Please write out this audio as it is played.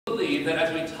believe that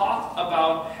as we talk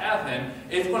about heaven,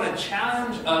 it's going to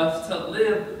challenge us to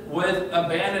live with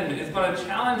abandonment. It's going to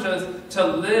challenge us to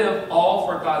live all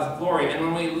for God's glory. And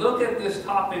when we look at this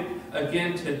topic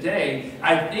again today,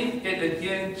 I think it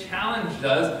again challenged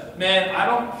us. Man, I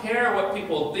don't care what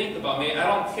people think about me. I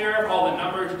don't care if all the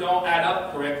numbers don't add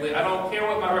up correctly. I don't care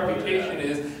what my reputation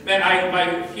is. Man,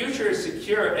 my future is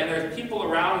secure, and there's people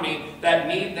around me that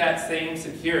need that same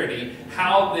security.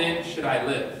 How then should I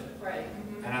live? Right.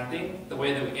 And I think the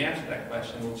way that we answer that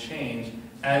question will change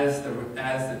as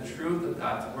the truth of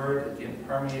God's Word again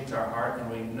permeates our heart,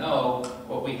 and we know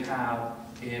what we have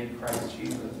in Christ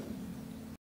Jesus.